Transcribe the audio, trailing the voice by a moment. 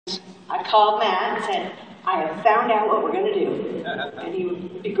I called Matt and said, I have found out what we're going to do. And he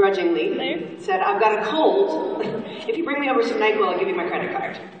begrudgingly said, I've got a cold. If you bring me over some NyQuil, I'll give you my credit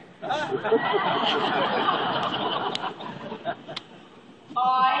card.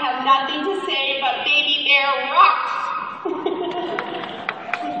 I have nothing to say, but Baby Bear rocks.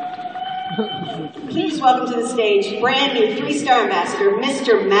 Please welcome to the stage, brand new 3-star ambassador,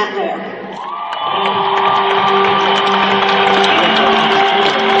 Mr. Matt Lehr.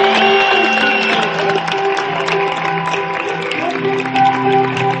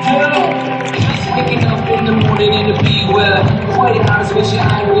 Waking up in the morning and to be well. Quite honest with you,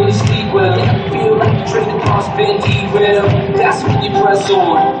 I ain't really sleep well. I feel like you train across been derail. That's when you press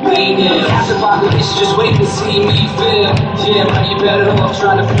on, lean in. Half the population just wait to see me fail. Yeah, man, you better off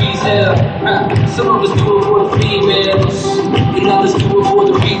trying to freeze hell. Some of us do it for the females, and others do it for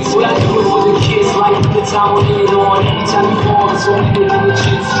the beats. But I do it for the kids, like the time we're in on. Every time you fall, it's only making the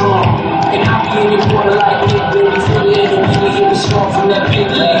chin strong. And I be in your water like Nick, baby, feel the enemy, and hear the strong from that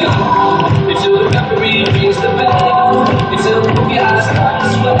big league. Until the referee rings the bell, until the movie eyes start to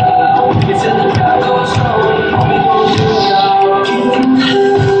swell, until the crowd goes home, all we gon' do now.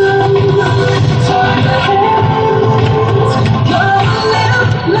 Turn the heads, go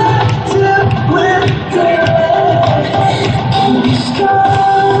left till we're dead. Can be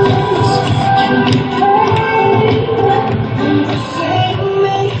scars, can be pain, save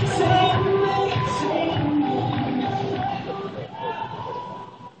me, save me, save me.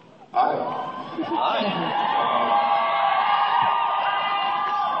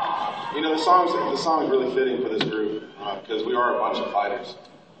 You know, the song is really fitting for this group because we are a bunch of fighters.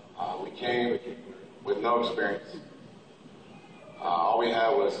 We came with no experience. All we had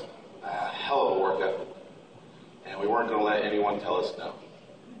was a hell of a work ethic, and we weren't going to let anyone tell us no.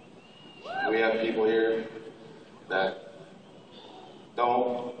 We have people here that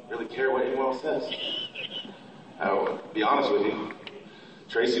don't really care what anyone else says. To be honest with you,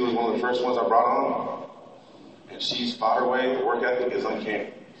 Tracy was one of the first ones I brought on, and she's fought her way. The work ethic is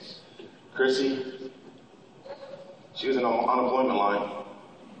uncanny. Chrissy, she was in an unemployment line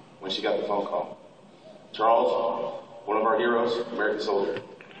when she got the phone call. Charles, one of our heroes, American soldier.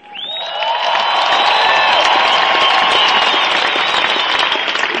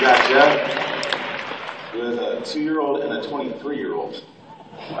 We got Jeff, with a 2-year-old and a 23-year-old.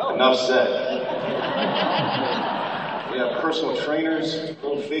 Enough said. We have personal trainers,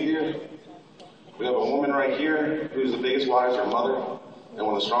 go figure. We have a woman right here who's the biggest wife, her mother, and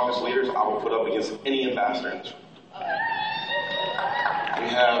one of the strongest leaders I will put up against any ambassador in this room. We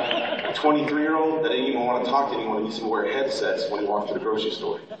have a 23-year-old that didn't even want to talk to anyone. He used to wear headsets when he walked to the grocery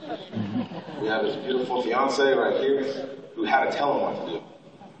store. We have his beautiful fiance right here who had to tell him what to do.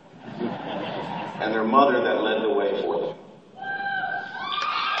 And their mother that led the way for them.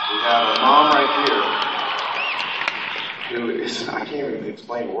 We have a mom right here who is, I can't even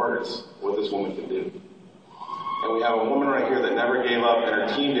explain words what this woman can do. And we have a woman right here that never gave up, and her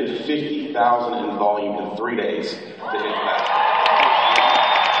team did 50,000 in volume in 3 days to hit that.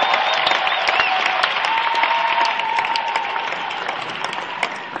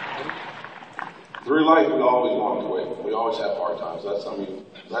 Through life, we always walk away. We always have hard times.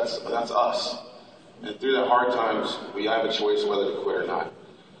 That's us. And through the hard times, we have a choice whether to quit or not.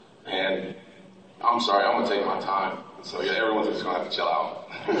 And I'm sorry, I'm gonna take my time. So yeah, everyone's just gonna have to chill out.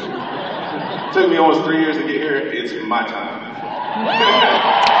 It took me almost 3 years to get here. It's my time.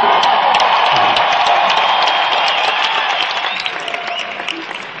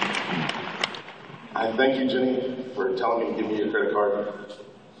 I thank you, Jenny, for telling me to give me your credit card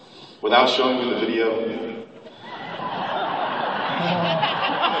without showing me the video,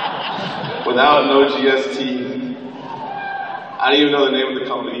 without no GST. I didn't even know the name of the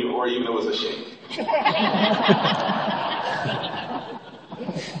company or even know it was a shake.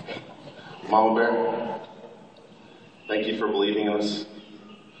 Mama Bear, thank you for believing in us.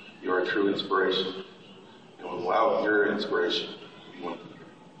 You're a true inspiration. And without your inspiration, we wouldn't be here.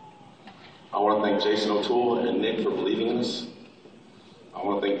 I want to thank Jason O'Toole and Nick for believing in us. I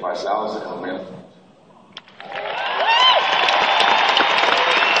want to thank Visalis and Amanda.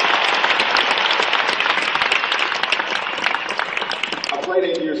 I played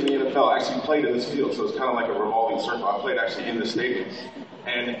 8 years in the NFL. I actually played in this field, so it's kind of like a revolving circle. I played actually in the stadiums.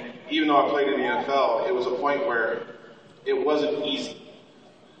 And even though I played in the NFL, it was a point where it wasn't easy.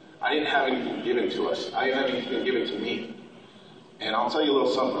 I didn't have anything given to us. I didn't have anything given to me. And I'll tell you a little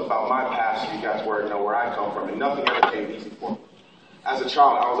something about my past so you guys know where I come from. And nothing ever came easy for me. As a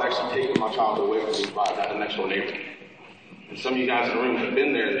child, I was actually taking my childhood away from me by the next door neighbor. And some of you guys in the room have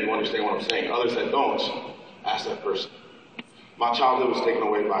been there and you understand what I'm saying. Others that don't, ask that person. My childhood was taken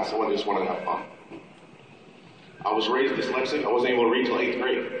away by someone who just wanted to have fun. I was raised dyslexic. I wasn't able to read till 8th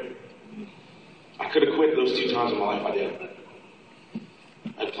grade. I could have quit those 2 times in my life. I did.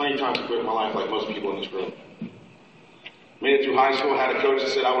 I had plenty of time to quit my life like most people in this room. Made it through high school, had a coach that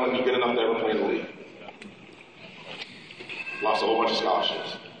said I wouldn't be good enough to ever play in the league. Lost a whole bunch of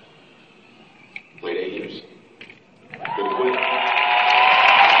scholarships. Played 8 years. Could have quit.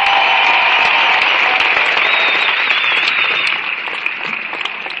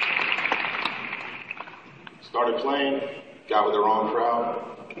 Started playing, got with the wrong crowd.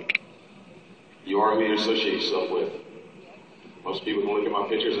 You are who you associate yourself with. Most people can look at my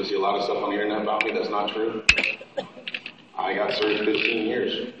pictures and see a lot of stuff on the internet about me. That's not true. I got served 15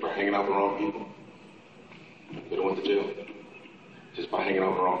 years for hanging out with the wrong people. Could have went to jail just by hanging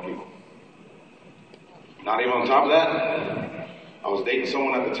out with the wrong people. Not even on top of that, I was dating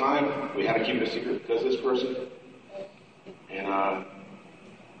someone at the time. We had to keep it a secret because of this person. And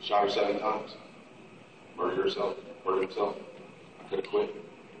shot her 7 times. Murdered himself. I could have quit.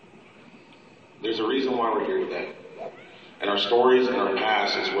 There's a reason why we're here today. And our stories and our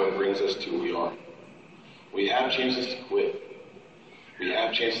past is what brings us to who we are. We have chances to quit. We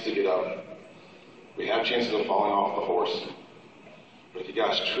have chances to get up. We have chances of falling off the horse. But if you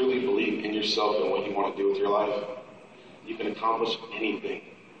guys truly believe in yourself and what you want to do with your life, you can accomplish anything.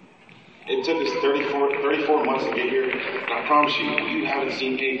 It took us 34 months to get here, and I promise you haven't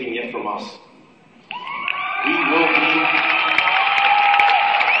seen anything yet from us. We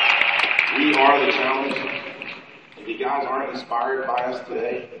are the challenge. If you guys aren't inspired by us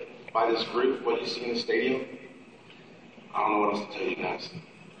today, by this group, what you see in the stadium, I don't know what else to tell you guys.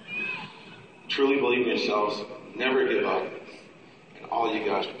 Truly believe in yourselves. Never give up. And all of you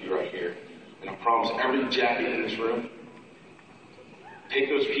guys will be right here. And I promise every jacket in this room, take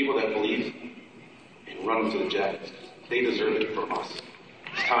those people that believe and run them to the jackets. They deserve it from us.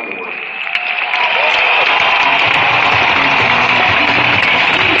 It's time to work.